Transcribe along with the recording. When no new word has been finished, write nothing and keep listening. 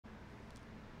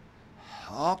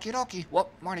Okie dokie. Well,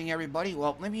 morning everybody.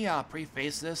 Well, let me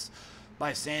preface this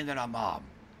by saying that I'm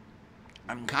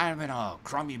kind of in a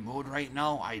crummy mood right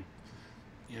now.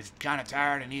 Just kind of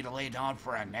tired and need to lay down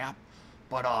for a nap,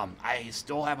 but I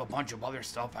still have a bunch of other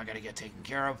stuff I got to get taken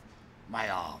care of. My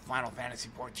Final Fantasy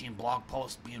 14 blog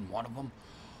post being one of them.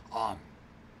 Um,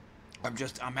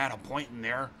 I'm at a point in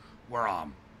there where I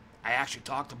actually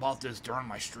talked about this during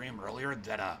my stream earlier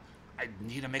that I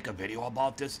need to make a video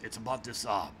about this. It's about this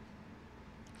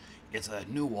it's a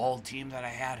new old team that I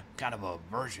had, kind of a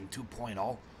version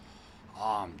 2.0.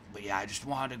 But yeah, I just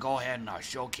wanted to go ahead and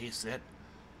showcase it.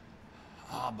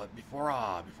 But before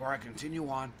I continue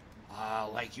on,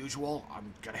 like usual,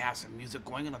 I'm gonna have some music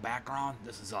going in the background.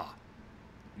 This is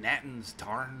Natan's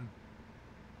Tarn,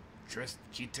 Trist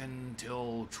Keaton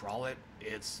Till Trollet.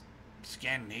 It's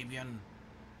Scandinavian.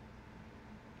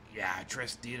 Yeah,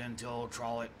 Trist Keaton Till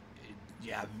Trollet.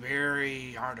 Yeah,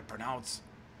 very hard to pronounce.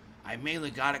 I mainly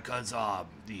got it because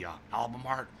the album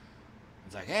art.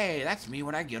 It's like, hey, that's me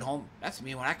when I get home. That's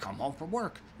me when I come home from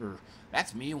work. Or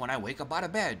that's me when I wake up out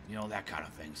of bed. You know, that kind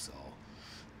of thing. So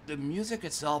the music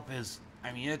itself is,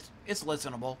 I mean, it's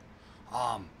listenable.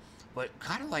 But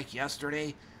kind of like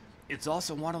yesterday, it's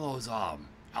also one of those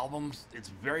albums it's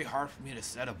very hard for me to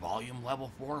set a volume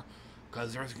level for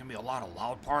because there's going to be a lot of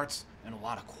loud parts and a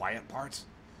lot of quiet parts.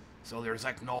 So there's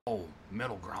like no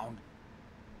middle ground.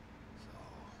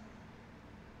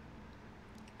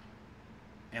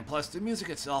 And plus, the music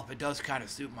itself, it does kind of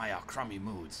suit my crummy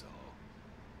mood, so.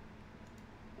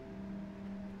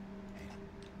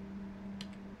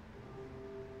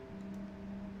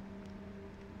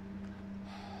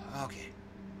 Okay.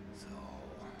 So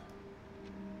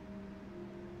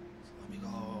let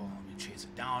me chase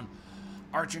it down.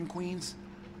 Archin Queens,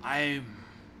 I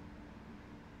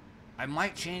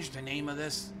might change the name of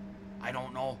this. I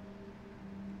don't know.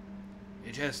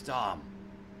 It just, here, I'll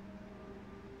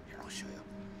show you.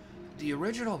 The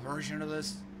original version of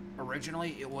this,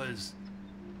 originally, it was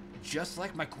just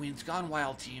like my Queen's Gone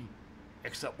Wild team,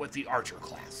 except with the Archer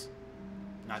class,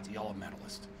 not the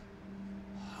Elementalist.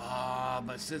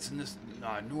 But since in this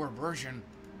newer version,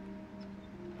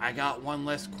 I got one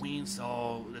less Queen,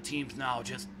 so the team's now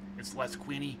just, it's less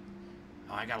Queenie.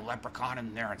 I got a Leprechaun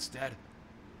in there instead.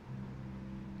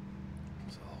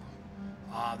 So,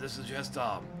 this is just,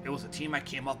 it was a team I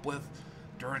came up with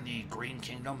during the Green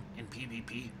Kingdom in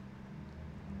PvP.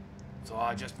 So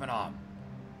I've just been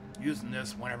using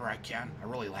this whenever I can. I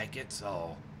really like it.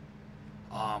 So,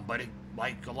 but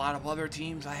like a lot of other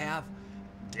teams I have,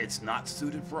 it's not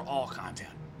suited for all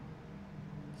content.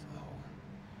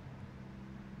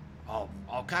 So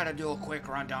I'll kind of do a quick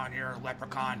rundown here.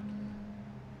 Leprechaun,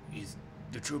 he's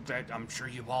the troop that I'm sure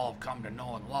you've all come to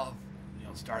know and love. You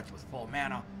know, starts with full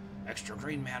mana, extra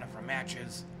green mana for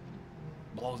matches,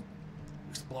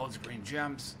 explodes green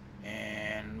gems,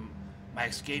 and my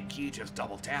escape key just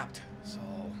double tapped, so.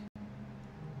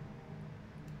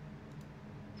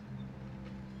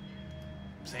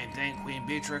 Same thing, Queen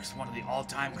Beatrix, one of the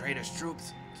all-time greatest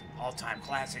troops. It's an all-time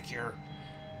classic here.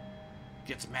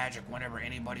 Gets magic whenever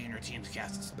anybody in your team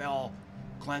casts a spell.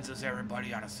 Cleanses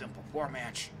everybody on a simple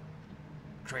 4-match.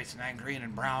 Creates 9 green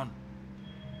and brown.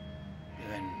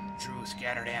 And then true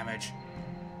scatter damage.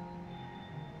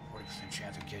 40%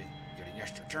 chance of getting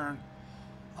extra turn.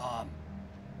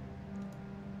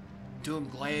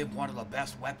 Doomglaive, one of the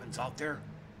best weapons out there.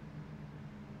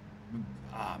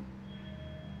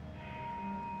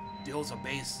 Deals a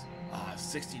base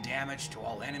 60 damage to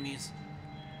all enemies.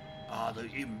 The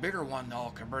even bigger one,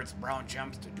 though, converts brown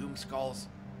gems to doom skulls.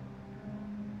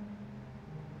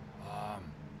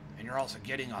 And you're also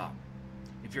getting,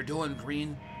 if you're doing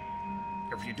green,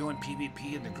 if you're doing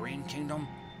PvP in the Green Kingdom,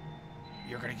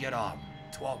 you're going to get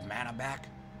 12 mana back.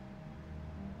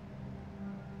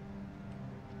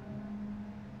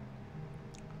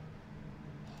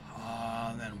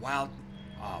 Then Wild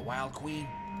Queen.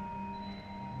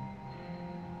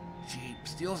 She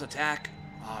steals attack,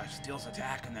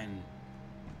 and then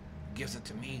gives it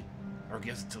to me, or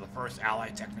gives it to the first ally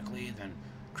technically, then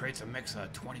creates a mix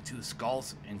of 22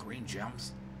 skulls and green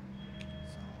gems.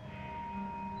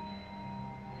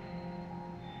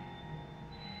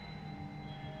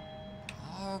 So,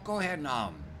 I'll go ahead and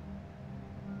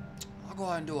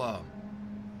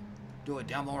do a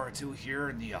demo or two here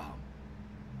in the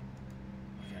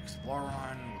explore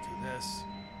run. We'll do this.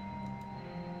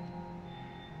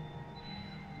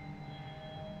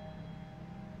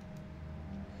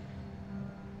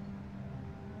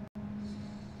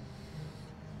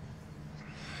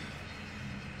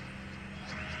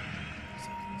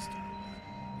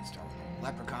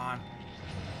 Leprechaun.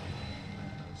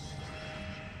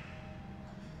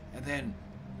 And then,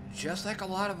 just like a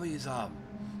lot of these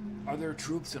other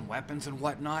troops and weapons and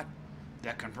whatnot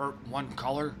that convert one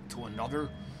color to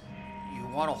another, you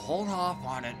want to hold off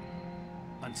on it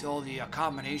until the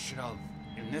combination of,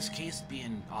 in this case,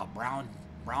 being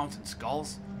browns and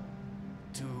skulls,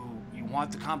 you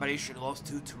want the combination of those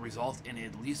two to result in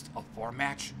at least a 4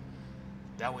 match.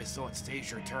 That way, so it stays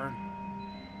your turn.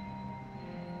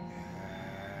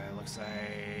 Looks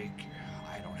like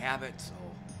I don't have it, so.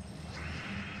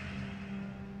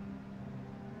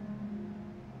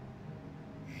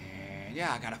 And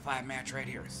yeah, I got a 5 match right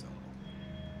here, so.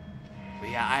 But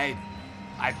yeah,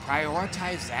 I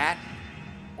prioritize that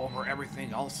over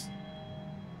everything else.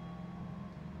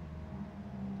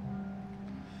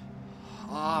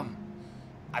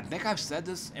 I think I've said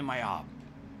this in my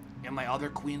other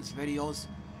Queens videos.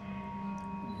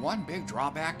 One big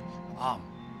drawback,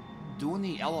 doing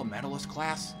the Elementalist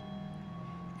class,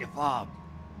 if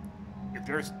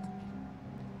there's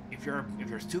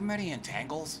too many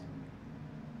entangles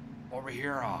over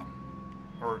here,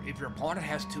 or if your opponent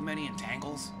has too many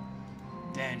entangles,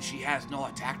 then she has no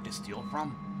attack to steal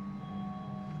from.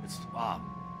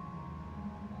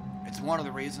 It's one of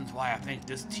the reasons why I think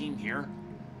this team here,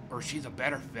 or she's a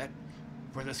better fit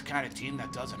for this kind of team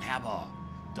that doesn't have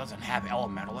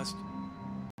Elementalist,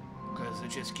 because it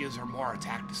just gives her more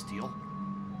attack to steal.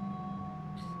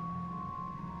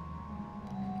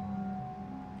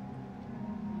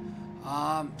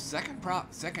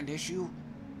 Second issue,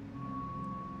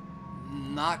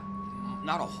 not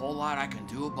a whole lot I can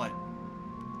do, but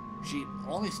she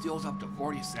only steals up to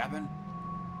 47.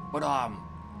 But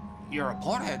your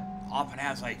opponent often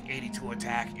has like 82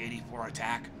 attack, 84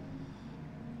 attack.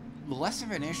 Less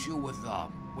of an issue with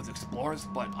explorers,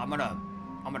 but I'm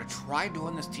gonna try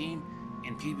doing this team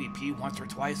in PvP once or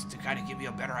twice to kind of give you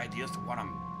a better idea as to what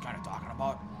I'm kind of talking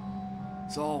about.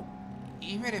 So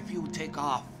even if you take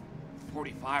off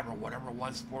 45 or whatever it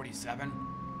was, 47,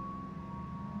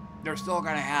 they're still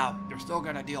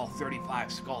gonna deal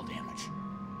 35 skull damage.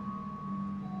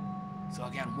 So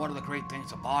again, one of the great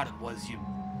things about it was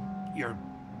you're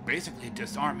basically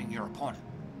disarming your opponent.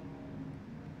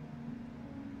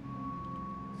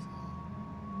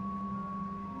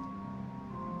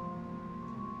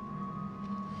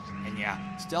 And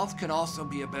yeah, stealth could also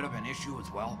be a bit of an issue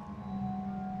as well.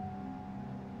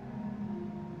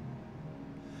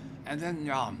 And then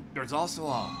there's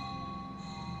also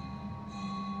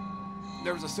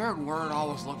there was a certain word I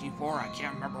was looking for. I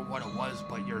can't remember what it was,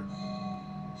 but you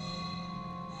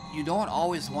don't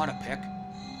always want to pick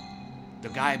the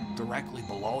guy directly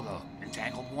below the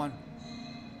entangled one.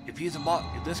 If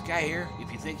this guy here,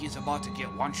 if you think he's about to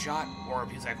get one shot, or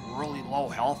if he's like really low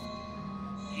health,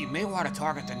 you may want to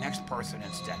target the next person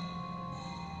instead.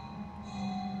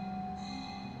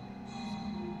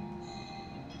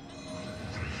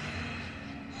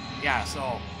 Yeah,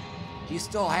 so he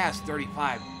still has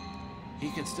 35.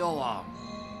 He can still,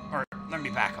 or let me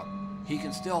back up. He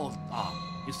still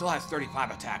has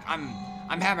 35 attack.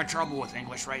 I'm having trouble with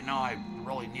English right now. I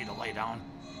really need to lay down.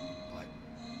 But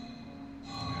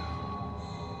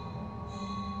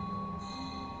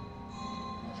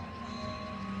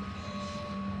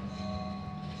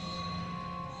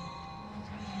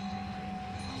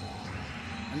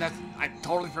and that's, I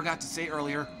totally forgot to say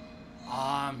earlier,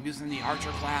 using the Archer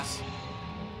class.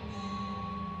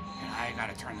 And I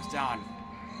gotta turn this down.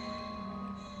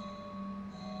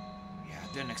 Yeah,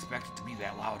 didn't expect it to be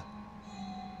that loud.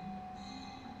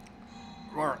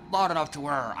 Or loud enough to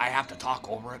where I have to talk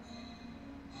over it.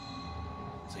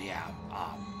 So yeah,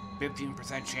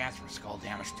 15% chance for skull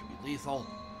damage to be lethal.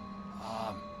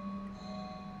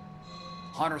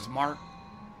 Hunter's Mark,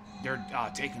 they're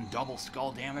taking double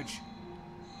skull damage.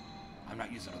 I'm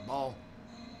not using a bow.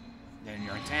 Then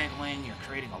you're entangling, you're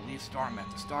creating a leaf storm at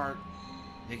the start.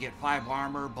 They get 5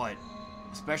 armor, but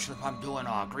especially if I'm doing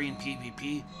green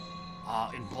PvP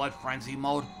in Blood Frenzy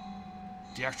mode,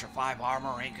 the extra 5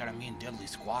 armor ain't gonna mean diddly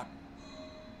squat.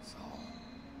 So,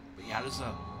 but yeah, this is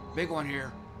a big one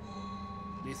here.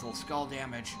 Lethal skull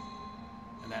damage,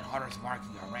 and then Hunter's marking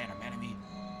a random enemy.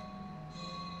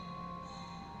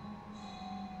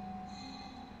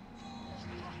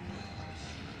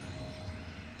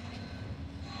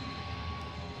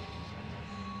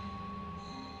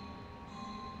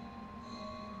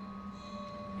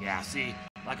 Yeah, see,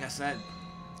 like I said,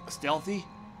 Stealthy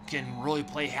can really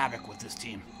play havoc with this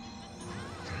team.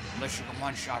 Unless you can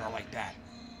one-shot her like that.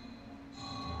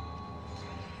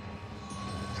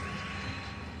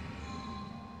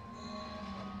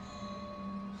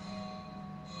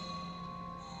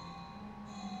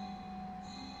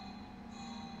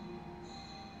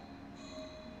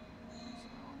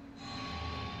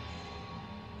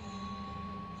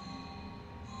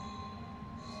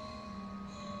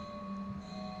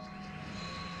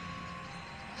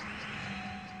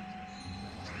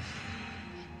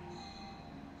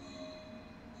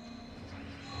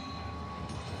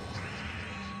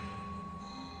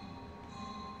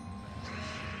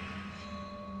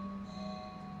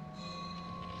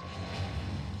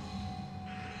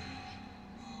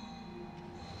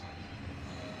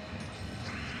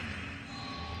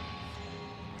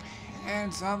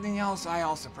 And something else I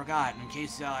also forgot, in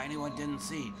case anyone didn't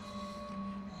see.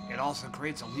 It also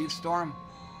creates a leaf storm.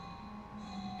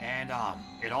 And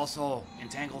it also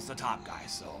entangles the top guy,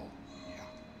 so yeah.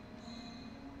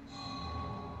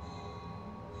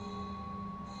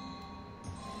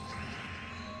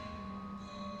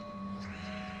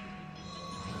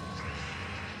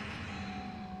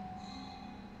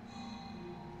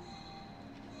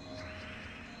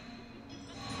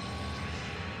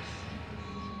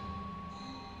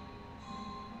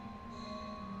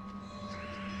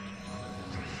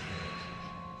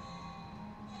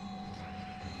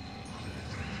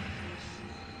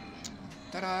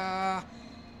 Ta-da!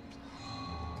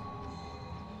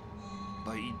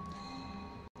 But you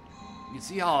can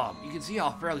see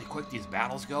how fairly quick these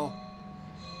battles go.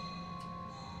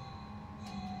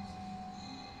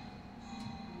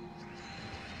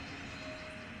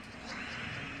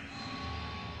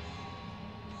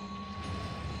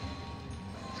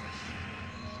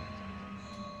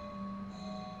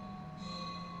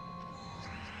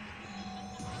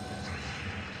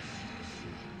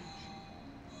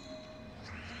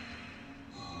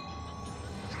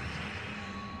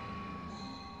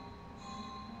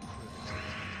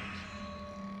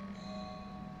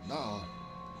 Uh-oh.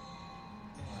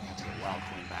 I have to get Wild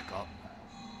Queen back up.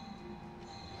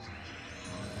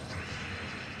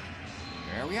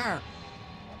 There we are.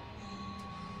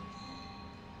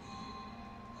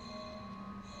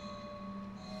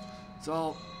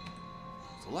 So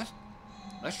let's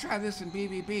try this in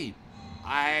PvP.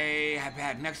 I have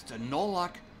had next to no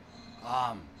luck.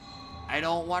 I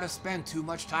don't want to spend too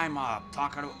much time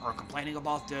talking or complaining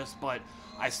about this, but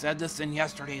I said this in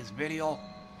yesterday's video.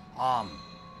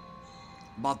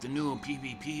 About the new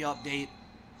PvP update,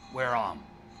 where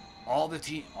all the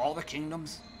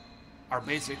kingdoms are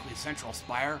basically Central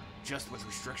Spire, just with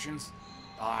restrictions.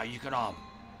 You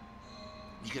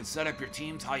can set up your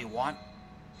teams how you want,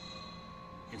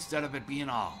 instead of it being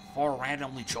 4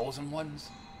 randomly chosen ones.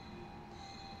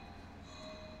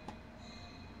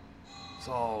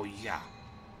 So yeah,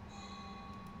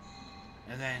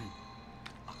 and then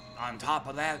on top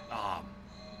of that,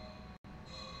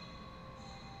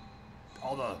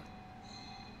 all the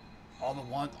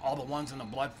ones in the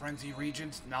Blood Frenzy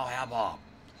regions now have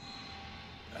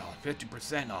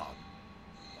 50%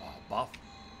 buff.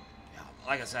 Yeah,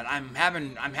 like I said, I'm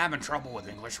having trouble with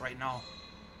English right now.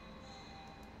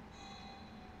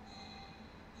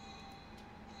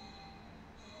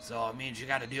 So it means you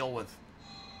got to deal with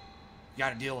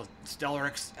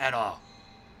Stellarix at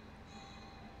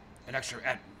an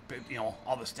extra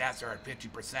all the stats are at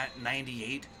 50%,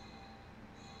 98.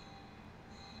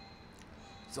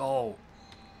 So,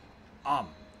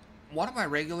 one of my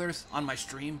regulars on my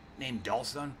stream named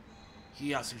Delson,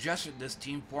 he suggested this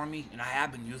team for me, and I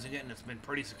have been using it, and it's been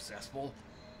pretty successful.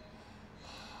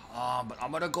 But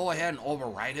I'm gonna go ahead and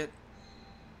override it.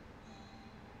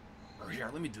 Or here,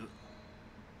 let me do.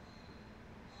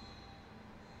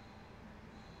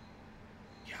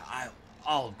 Yeah,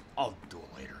 I'll do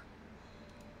it later.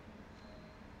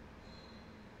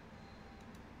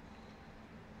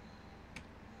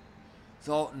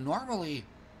 So normally,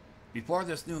 before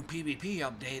this new PvP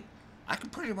update, I can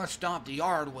pretty much stomp the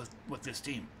yard with this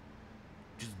team.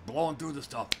 Just blowing through the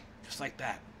stuff, just like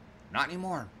that. Not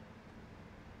anymore.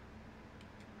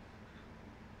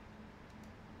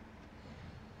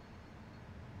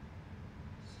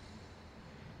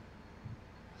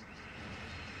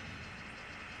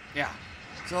 Yeah,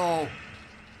 so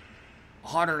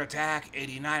 100 attack,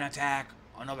 89 attack,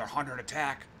 another 100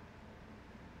 attack.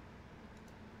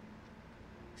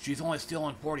 She's only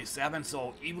stealing 47,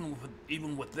 so even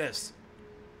with this,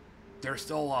 they're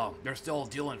still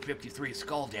dealing 53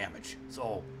 skull damage.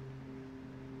 So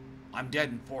I'm dead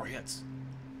in 4 hits.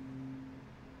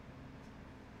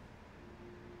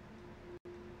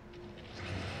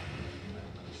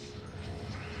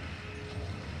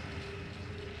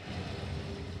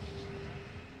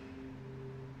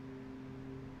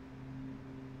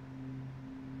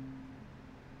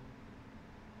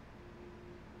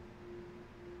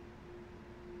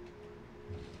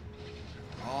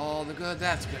 All the good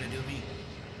that's gonna do me.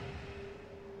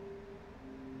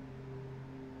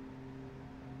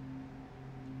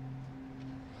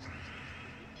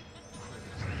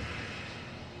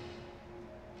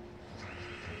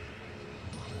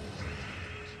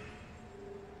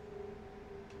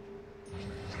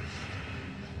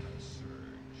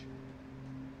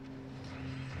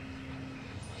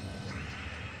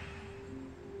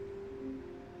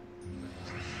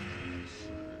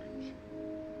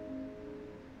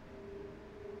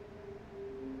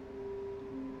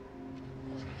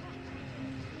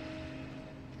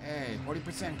 Hey,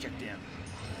 40% kicked in.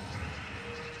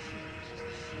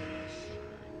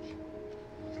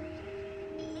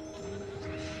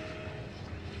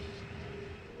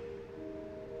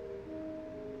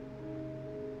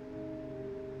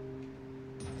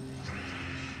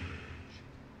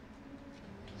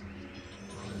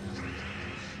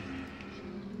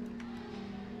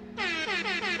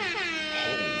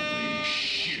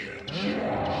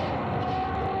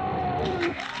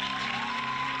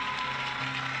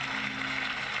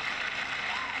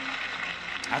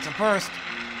 That's a first.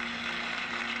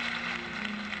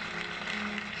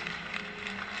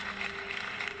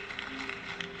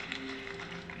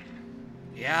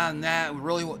 Yeah, and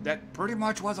that pretty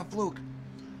much was a fluke.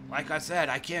 Like I said,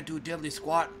 I can't do diddly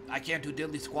squat. I can't do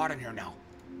diddly squat in here now.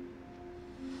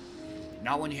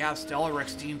 Not when you have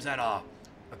Stellarix teams at a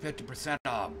 50%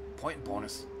 point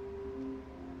bonus.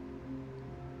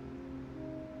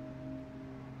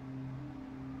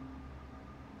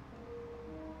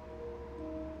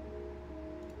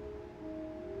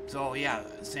 So yeah,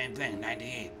 same thing,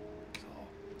 98.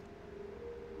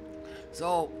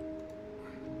 So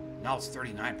now it's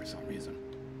 39 for some reason.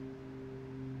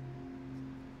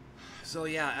 So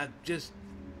yeah, just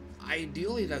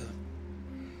ideally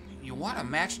you want to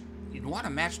match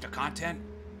the content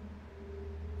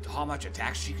to how much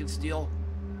attacks she can steal,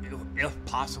 if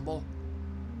possible.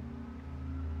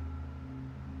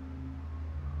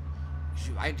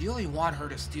 You ideally want her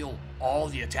to steal all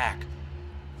the attack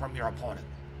from your opponent,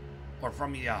 or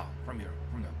from the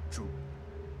troop.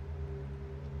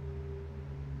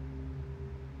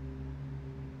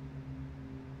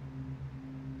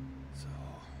 So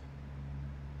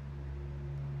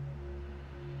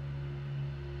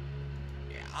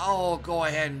yeah, I'll go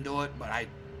ahead and do it, but I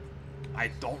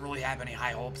don't really have any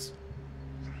high hopes.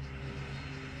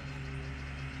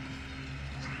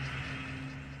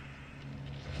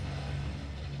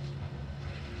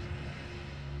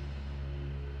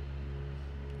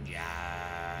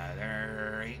 Yeah,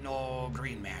 there ain't no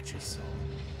green matches, so.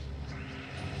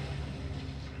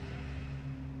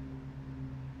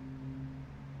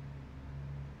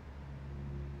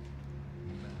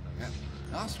 Yeah,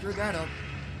 I'll screw that up.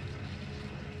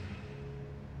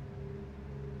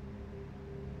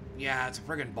 Yeah, it's a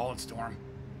friggin' bullet storm.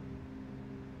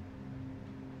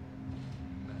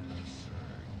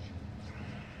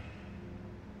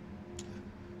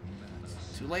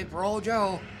 Too late for old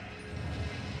Joe.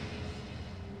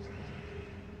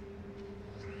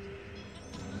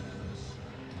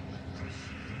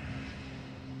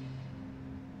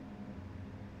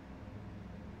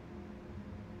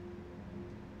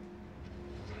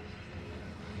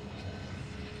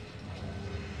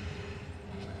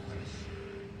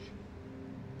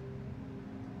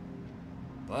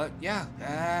 But yeah,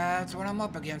 that's what I'm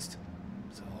up against.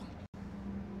 So.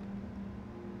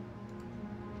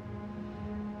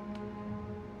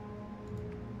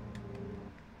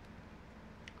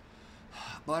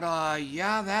 But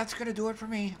yeah, that's gonna do it for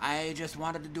me. I just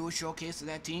wanted to do a showcase of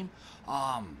that team.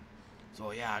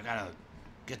 So yeah, I gotta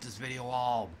get this video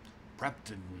all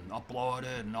prepped and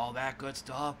uploaded and all that good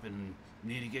stuff, and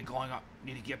need to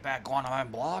get back going on my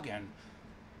blog, and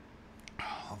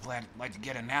hopefully I'd like to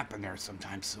get a nap in there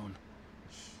sometime soon.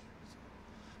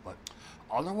 But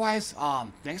otherwise,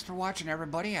 thanks for watching,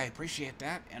 everybody. I appreciate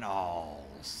that, and I'll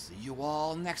see you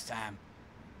all next time.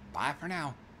 Bye for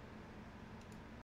now.